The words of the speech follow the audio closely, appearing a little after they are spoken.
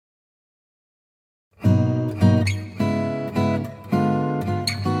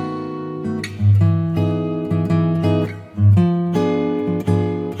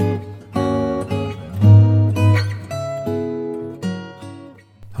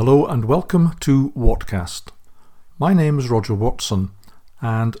Hello and welcome to Wattcast. My name is Roger Watson,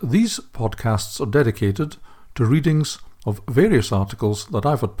 and these podcasts are dedicated to readings of various articles that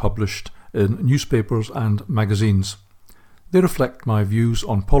I've had published in newspapers and magazines. They reflect my views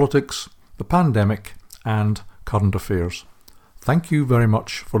on politics, the pandemic, and current affairs. Thank you very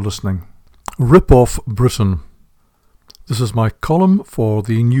much for listening. Rip off Britain. This is my column for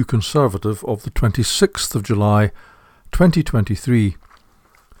the New Conservative of the 26th of July 2023.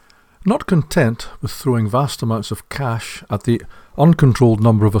 Not content with throwing vast amounts of cash at the uncontrolled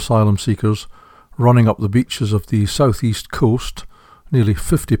number of asylum seekers running up the beaches of the southeast coast, nearly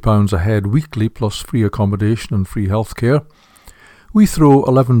 £50 a head weekly plus free accommodation and free healthcare, we throw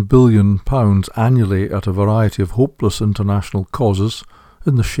 £11 billion annually at a variety of hopeless international causes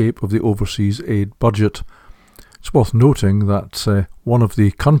in the shape of the overseas aid budget. It's worth noting that one of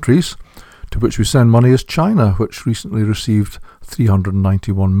the countries to which we send money is China, which recently received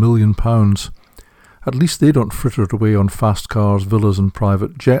 £391 million. At least they don't fritter it away on fast cars, villas and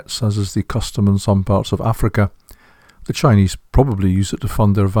private jets, as is the custom in some parts of Africa. The Chinese probably use it to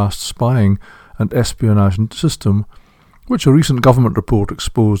fund their vast spying and espionage system, which a recent government report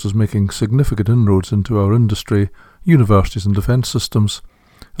exposed as making significant inroads into our industry, universities and defence systems.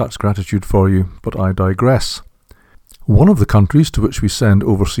 That's gratitude for you, but I digress. One of the countries to which we send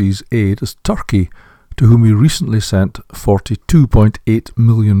overseas aid is Turkey, to whom we recently sent £42.8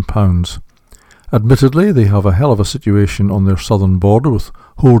 million. Admittedly, they have a hell of a situation on their southern border with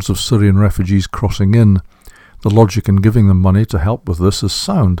hordes of Syrian refugees crossing in. The logic in giving them money to help with this is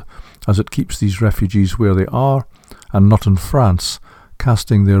sound, as it keeps these refugees where they are and not in France,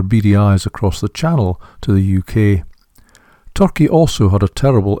 casting their beady eyes across the Channel to the UK. Turkey also had a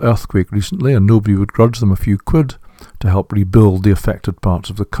terrible earthquake recently, and nobody would grudge them a few quid to help rebuild the affected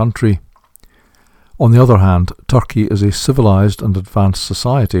parts of the country. On the other hand, Turkey is a civilised and advanced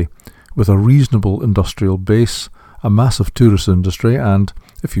society with a reasonable industrial base, a massive tourist industry and,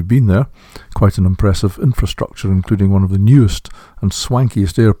 if you've been there, quite an impressive infrastructure, including one of the newest and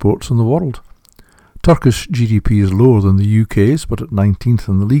swankiest airports in the world. Turkish GDP is lower than the UK's, but at 19th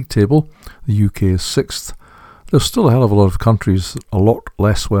in the league table, the UK is 6th. There's still a hell of a lot of countries a lot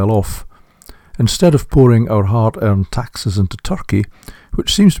less well off. Instead of pouring our hard-earned taxes into Turkey,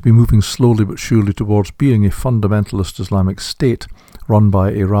 which seems to be moving slowly but surely towards being a fundamentalist Islamic state run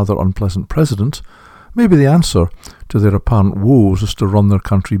by a rather unpleasant president, maybe the answer to their apparent woes is to run their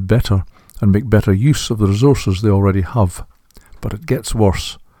country better and make better use of the resources they already have. But it gets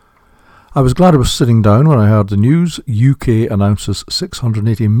worse. I was glad I was sitting down when I heard the news. UK announces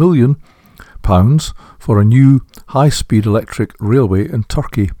 £680 million for a new high-speed electric railway in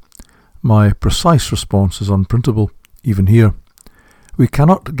Turkey. My precise response is unprintable, even here. We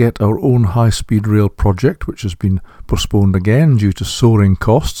cannot get our own high-speed rail project, which has been postponed again due to soaring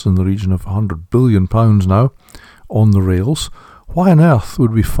costs in the region of £100 billion now, on the rails. Why on earth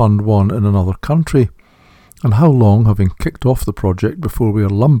would we fund one in another country? And how long, having kicked off the project, before we are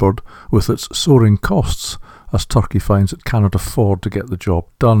lumbered with its soaring costs, as Turkey finds it cannot afford to get the job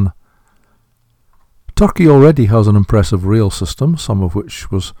done? Turkey already has an impressive rail system, some of which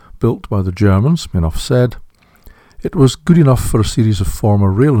was built by the Germans, enough said. It was good enough for a series of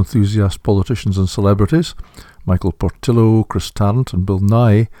former rail enthusiast politicians and celebrities, Michael Portillo, Chris Tarrant and Bill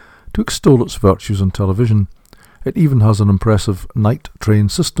Nye, to extol its virtues on television. It even has an impressive night train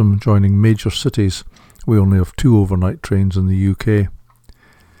system joining major cities. We only have 2 overnight trains in the UK.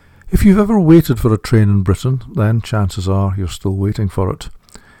 If you've ever waited for a train in Britain, then chances are you're still waiting for it.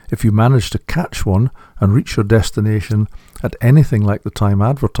 If you manage to catch one and reach your destination at anything like the time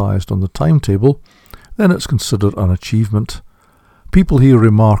advertised on the timetable, then it's considered an achievement. People here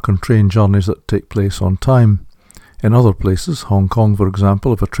remark on train journeys that take place on time. In other places, Hong Kong for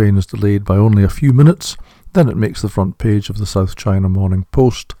example, if a train is delayed by only a few minutes, then it makes the front page of the South China Morning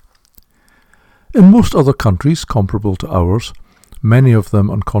Post. In most other countries comparable to ours, many of them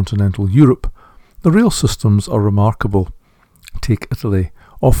in continental Europe, the rail systems are remarkable. Take Italy,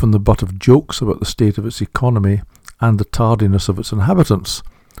 often the butt of jokes about the state of its economy and the tardiness of its inhabitants.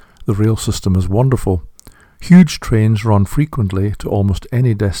 The rail system is wonderful. Huge trains run frequently to almost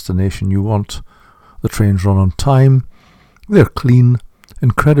any destination you want. The trains run on time, they're clean,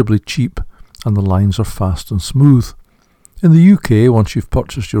 incredibly cheap, and the lines are fast and smooth. In the UK, once you've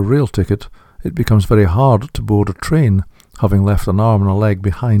purchased your rail ticket, it becomes very hard to board a train, having left an arm and a leg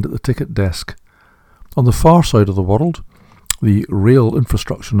behind at the ticket desk. On the far side of the world, the rail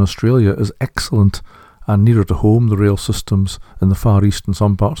infrastructure in Australia is excellent, and nearer to home, the rail systems in the Far East and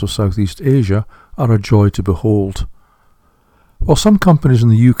some parts of Southeast Asia are a joy to behold. While some companies in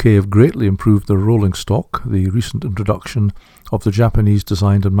the UK have greatly improved their rolling stock, the recent introduction of the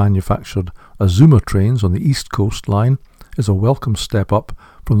Japanese-designed and manufactured Azuma trains on the East Coast line is a welcome step up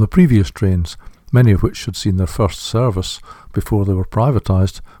from the previous trains, many of which had seen their first service before they were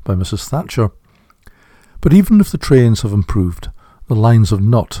privatised by Mrs. Thatcher. But even if the trains have improved, the lines have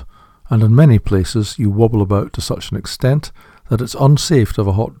not, and in many places you wobble about to such an extent that it's unsafe to have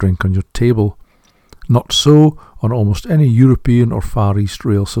a hot drink on your table. Not so on almost any European or Far East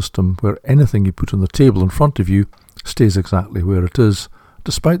rail system, where anything you put on the table in front of you stays exactly where it is,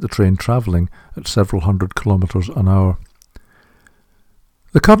 despite the train travelling at several hundred kilometres an hour.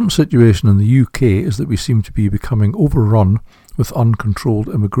 The current situation in the UK is that we seem to be becoming overrun with uncontrolled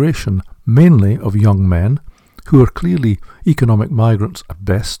immigration, mainly of young men, who are clearly economic migrants at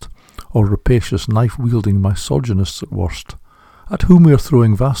best, or rapacious knife-wielding misogynists at worst, at whom we are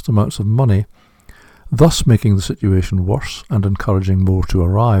throwing vast amounts of money, thus making the situation worse and encouraging more to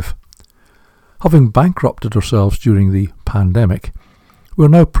arrive. Having bankrupted ourselves during the pandemic, we are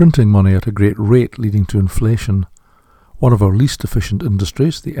now printing money at a great rate, leading to inflation. One of our least efficient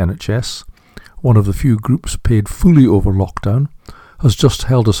industries, the NHS, one of the few groups paid fully over lockdown, has just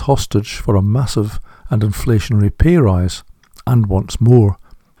held us hostage for a massive and inflationary pay rise, and wants more,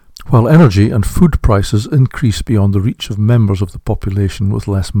 while energy and food prices increase beyond the reach of members of the population with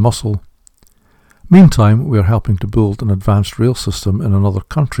less muscle. Meantime, we are helping to build an advanced rail system in another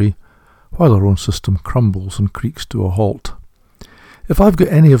country, while our own system crumbles and creaks to a halt. If I've got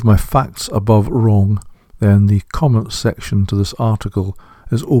any of my facts above wrong, then the comments section to this article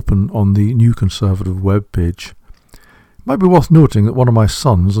is open on the New Conservative webpage. It might be worth noting that one of my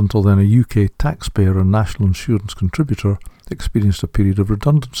sons, until then a UK taxpayer and national insurance contributor, experienced a period of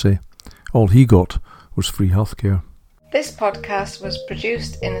redundancy. All he got was free healthcare. This podcast was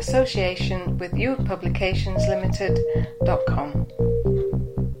produced in association with youthpublicationslimited.com.